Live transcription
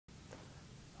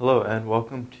Hello and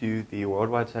welcome to the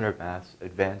Worldwide Center of Math's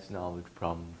Advanced Knowledge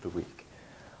Problem of the Week.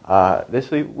 This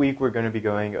week we're going to be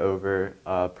going over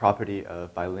a property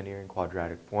of bilinear and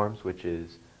quadratic forms, which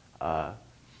is a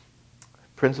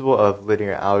principle of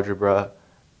linear algebra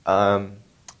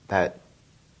that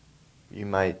you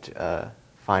might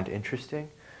find interesting.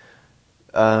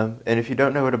 And if you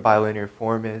don't know what a bilinear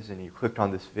form is and you clicked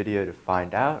on this video to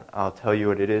find out, I'll tell you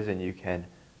what it is and you can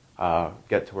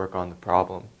get to work on the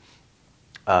problem.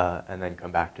 And then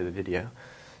come back to the video.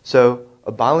 So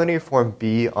a bilinear form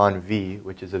B on V,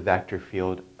 which is a vector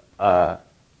field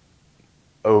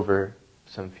over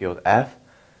some field F,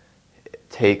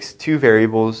 takes two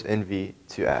variables in V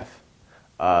to F.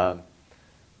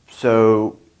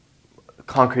 So a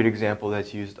concrete example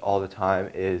that's used all the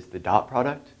time is the dot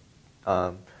product.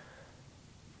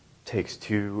 Takes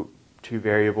two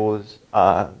variables,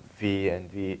 V and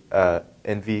V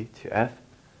to F,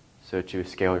 so to a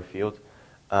scalar field.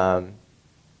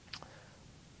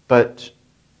 But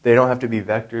they don't have to be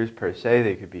vectors per se,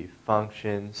 they could be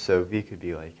functions. So V could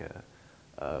be like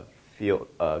a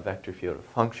vector field of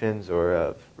functions or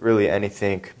of really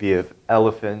anything. It could be of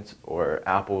elephants or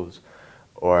apples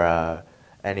or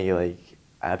any like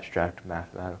abstract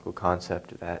mathematical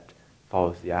concept that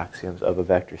follows the axioms of a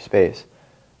vector space.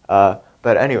 But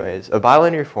anyways, a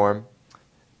bilinear form,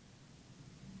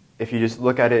 if you just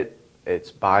look at it,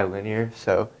 it's bilinear,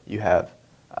 so you have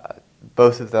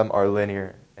both of them are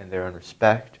linear in their own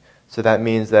respect. So that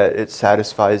means that it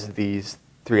satisfies these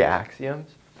three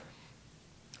axioms.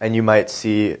 And you might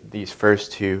see these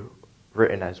first two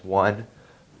written as one,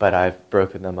 but I've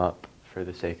broken them up for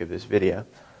the sake of this video.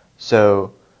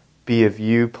 So B of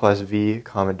U plus V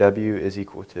comma W is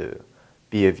equal to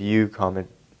B of U comma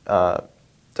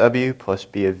W plus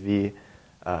B of V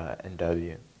and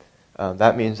W.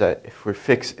 That means that if we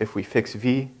fix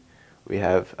V, we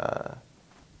have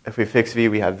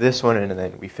we have this one, and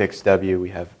then we fix W,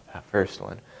 we have that first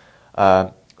one.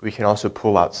 We can also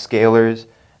pull out scalars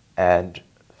and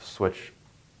switch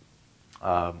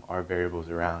our variables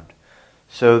around.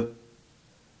 So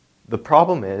the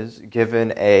problem is,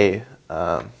 given a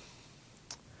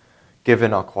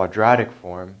quadratic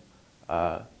form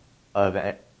of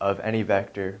any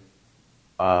vector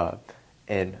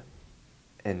in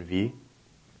V,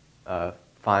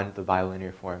 find the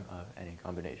bilinear form of any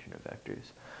combination of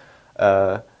vectors.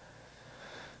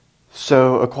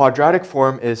 So a quadratic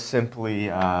form is simply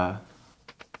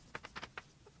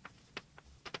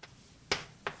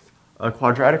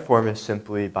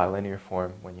bilinear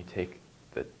form when you take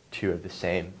the two of the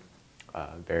same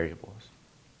variables.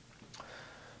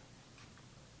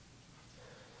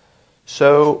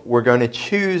 So we're going to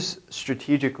choose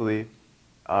strategically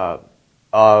a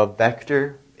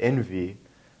vector in V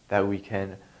that we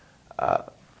can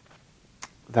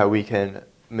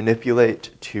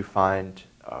manipulate to find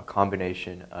a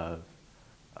combination of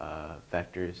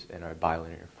vectors in our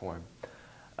bilinear form.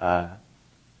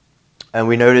 And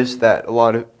we notice that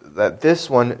this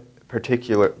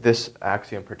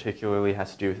axiom particularly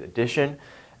has to do with addition,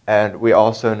 and we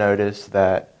also notice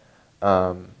that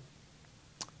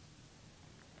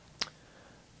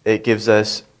it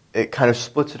kind of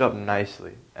splits it up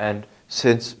nicely. And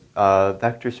since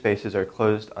vector spaces are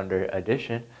closed under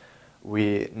addition,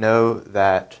 we know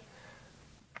that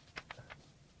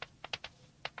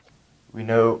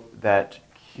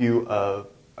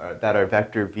that our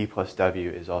vector V plus W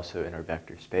is also in our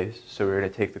vector space. So we're going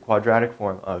to take the quadratic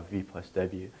form of V plus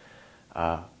W,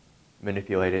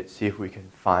 manipulate it, see if we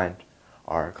can find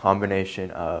our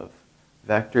combination of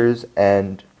vectors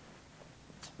and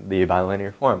the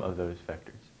bilinear form of those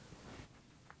vectors.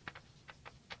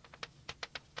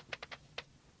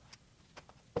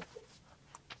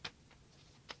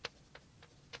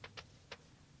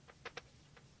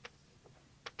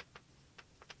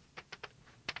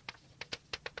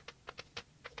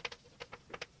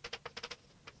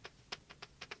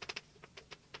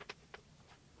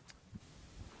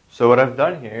 So what I've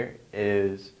done here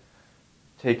is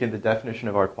taken the definition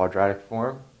of our quadratic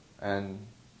form and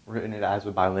written it as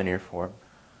a bilinear form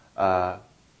of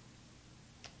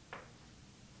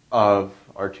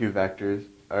our two vectors,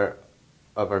 or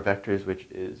of our vectors, which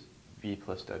is V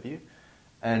plus W.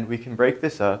 And we can break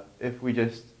this up if we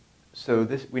just,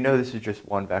 we know this is just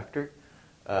one vector,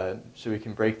 so we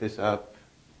can break this up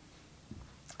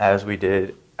as we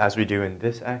do in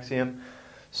this axiom.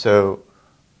 So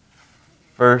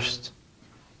First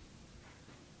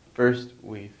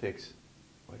we fix,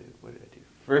 what did I do?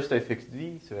 First I fixed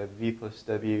V, so I have V plus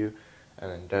W,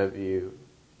 and then W.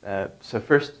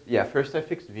 First I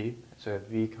fixed V, so I have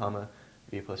V comma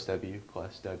V plus W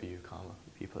plus W comma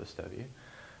V plus W.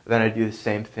 Then I do the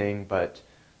same thing, but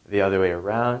the other way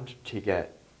around to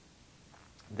get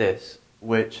this,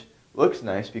 which looks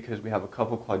nice because we have a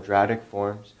couple quadratic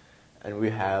forms and we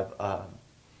have a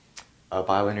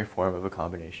bilinear form of a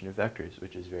combination of vectors,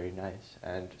 which is very nice.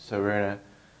 And so we're going to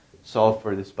solve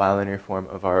for this bilinear form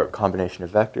of our combination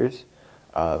of vectors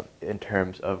in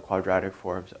terms of quadratic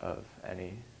forms of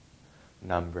any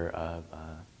number of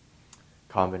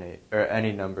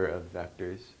any number of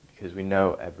vectors, because we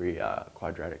know every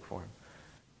quadratic form.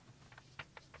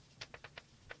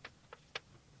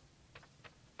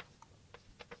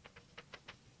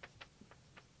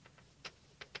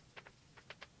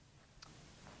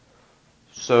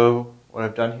 So what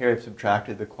I've done here, I've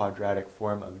subtracted the quadratic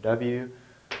form of W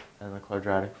and the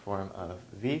quadratic form of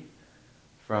V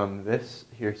from this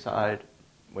here side,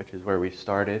 which is where we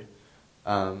started.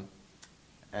 And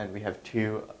we have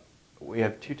two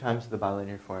times the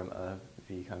bilinear form of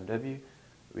V, W.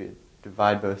 We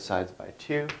divide both sides by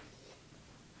 2.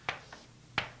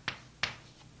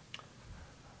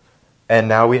 And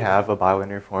now we have a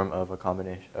bilinear form of a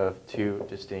combination of two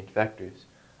distinct vectors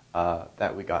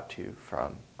that we got to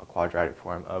from a quadratic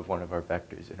form of one of our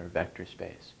vectors in our vector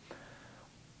space.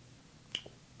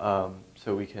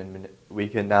 So we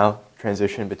can now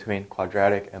transition between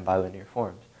quadratic and bilinear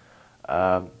forms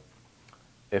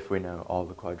if we know all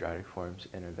the quadratic forms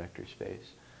in a vector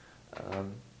space.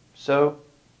 So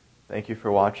thank you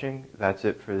for watching. That's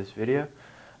it for this video.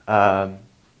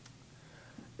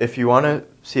 If you want to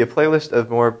see a playlist of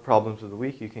more problems of the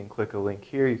week, you can click a link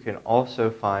here. You can also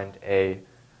find a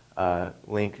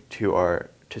link to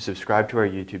subscribe to our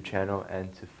YouTube channel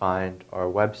and to find our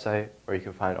website, where you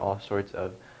can find all sorts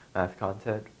of math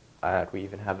content. We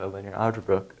even have a linear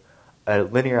algebra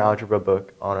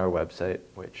book on our website,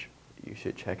 which you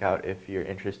should check out if you're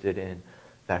interested in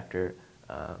vector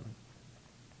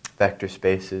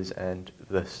spaces and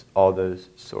all those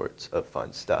sorts of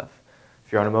fun stuff.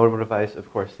 If you're on a mobile device, of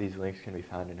course, these links can be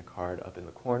found in a card up in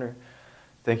the corner.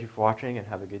 Thank you for watching and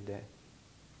have a good day.